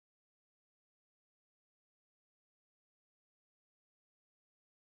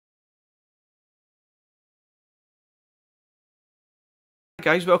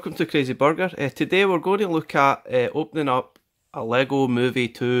Guys, welcome to Crazy Burger. Today we're going to look at opening up a Lego Movie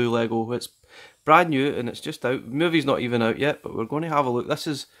 2 Lego. It's brand new and it's just out. The movie's not even out yet, but we're going to have a look. This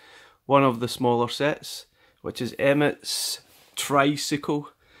is one of the smaller sets, which is Emmet's Thricycle.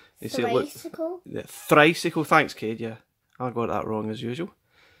 Thricycle? Thricycle, thanks Cade, yeah. I got that wrong as usual.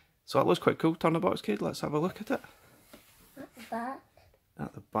 So that looks quite cool. Turn the box, Cade, let's have a look at it. At the back.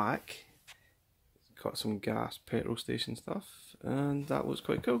 At the back. Got some gas petrol station stuff, and that looks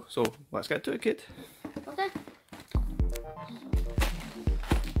quite cool. So let's get to it, kid. Okay.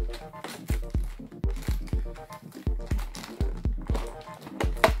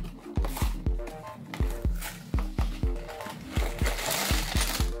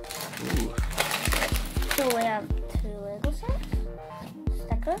 Ooh. So we have 2 Lego sets,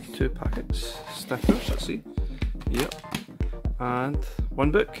 stickers. 2 packets, stickers, let's see. Yep. And 1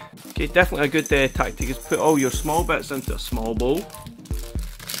 book. Okay, definitely a good tactic is put all your small bits into a small bowl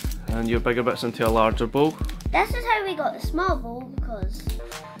and your bigger bits into a larger bowl. This is how we got the small bowl, because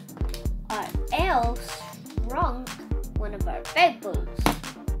our elf shrunk one of our big bowls.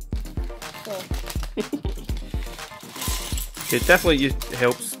 So. It definitely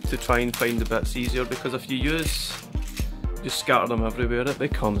helps to try and find the bits easier, because if you just scatter them everywhere, it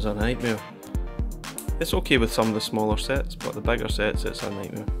becomes a nightmare. It's okay with some of the smaller sets, but the bigger sets, it's a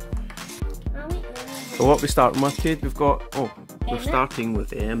nightmare. So what are we starting with, Cade? We've got, we're starting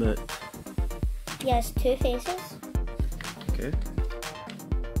with Emmet. He has 2 faces. Okay.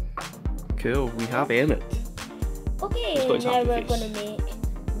 Cool, we have Emmet. Okay, now we're going to make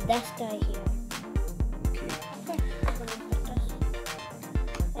this guy here. Okay. I'm going to put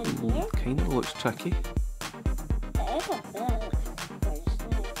this in here. Kind of looks tricky. It is a bit.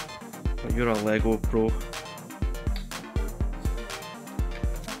 You're a Lego pro.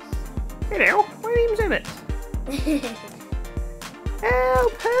 Hello, my name's Emmet.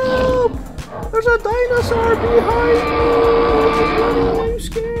 Help! Help! There's a dinosaur behind me! I'm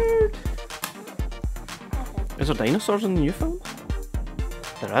scared. Is there dinosaurs in the new film?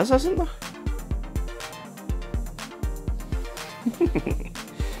 There is, isn't there?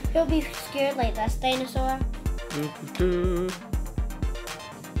 He'll be scared like this dinosaur. Ooh.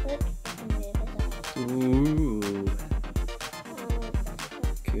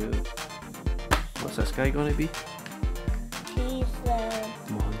 Cool. What's this guy gonna be? He's the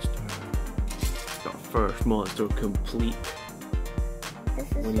monster. Got first monster complete.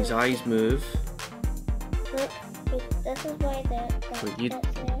 When his eyes move. Look, this is why you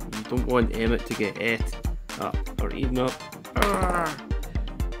don't want Emmet to get ate up or eaten up. Arrgh.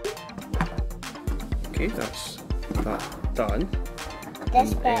 Okay, that's that done.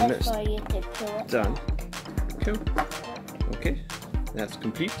 This bit is for you to pull it. Done. Cool. Okay, that's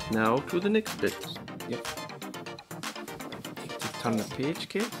complete. Now to the next bit. Yep. Just turn the page,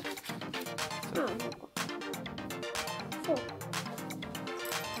 Kate. So,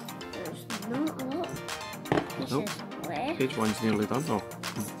 there's not a lot. Nope. Left. Page 1's nearly done. Oh,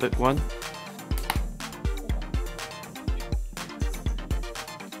 bit 1.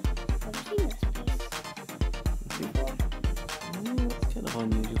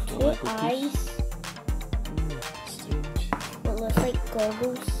 Unusual for 2 Lego eyes. Strange. It looks like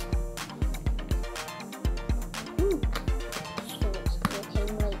goggles. So it's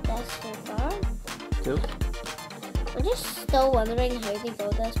looking like this so far. Cool. I'm just still wondering how they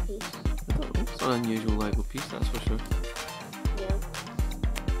got this piece. I don't know. It's an unusual Lego piece, that's for sure. Yeah.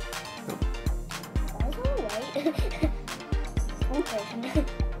 That's alright.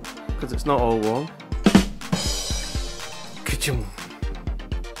 Because it's not all long. Ka-choom.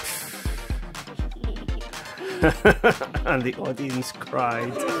 And the audience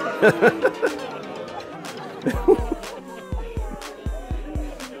cried.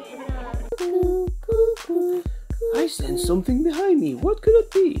 I sense something behind me. What could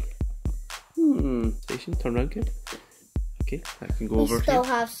it be? Station, turn around, kid. Okay, I can go over here. We still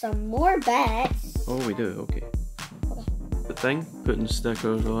have some more bits. Oh, we do, okay. The thing, putting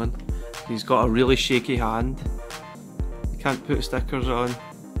stickers on. He's got a really shaky hand. You can't put stickers on.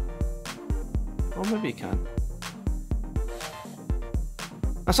 Oh, maybe you can.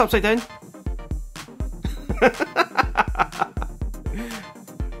 That's upside down.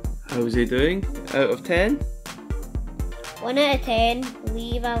 How's he doing? Out of 10? 1 out of 10.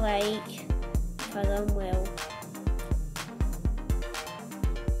 Leave a like for them well.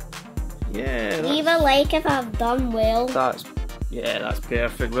 Yeah. Leave a like if I've done well. That's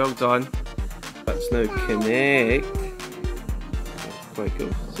perfect. Well done. Let's now connect. That's quite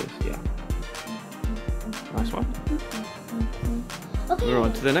cool. So, yeah. Nice one. Okay. We're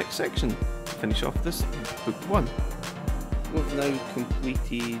on to the next section. Finish off this book 1. we've now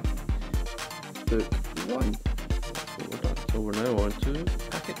completed book 1. That's what we're done. So we're now on to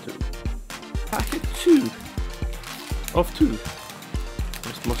packet 2. Packet 2 of 2.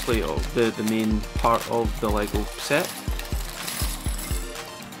 It's mostly the main part of the Lego set.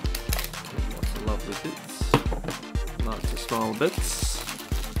 Lots of lovely bits. Lots of small bits.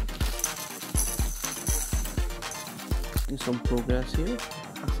 Some progress here.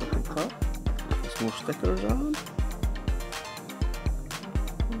 That's looking cut. There's more stickers on.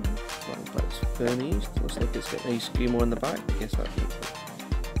 That's finished. Looks like it's got ice cream on the back. I guess that's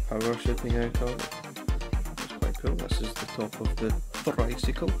power shooting out of it. That's quite cool. This is the top of the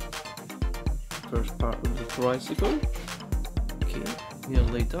Thricycle. First part of the Thricycle. Okay,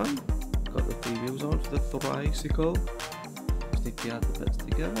 nearly done. Got the 3 wheels on for the Thricycle. Just need to add the bits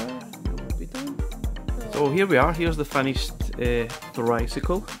together. And we'll be done. So here we are. Here's the finished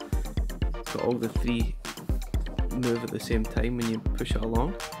Thricycle. It's got all the 3 move at the same time when you push it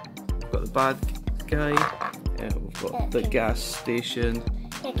along. We've got the bad guy. We've got the gas station.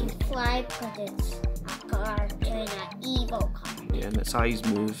 It can fly because it's a cartoon, an evil car. Yeah, and its eyes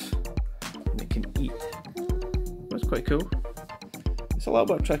move, and it can eat. That's quite cool. It's a little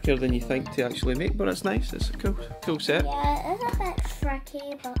bit trickier than you think to actually make, but it's nice. It's a cool set. Yeah, it's a bit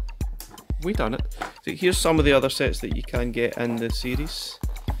tricky, but We done it. So here's some of the other sets that you can get in the series.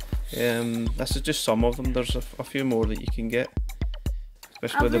 This is just some of them. There's a few more that you can get,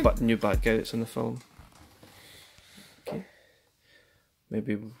 especially the new bad guy that's in the film. Okay.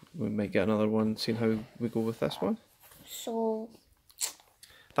 Maybe we might get another one, seeing how we go with this one. so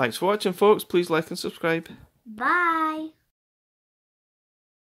Thanks for watching, folks. Please like and subscribe. bye.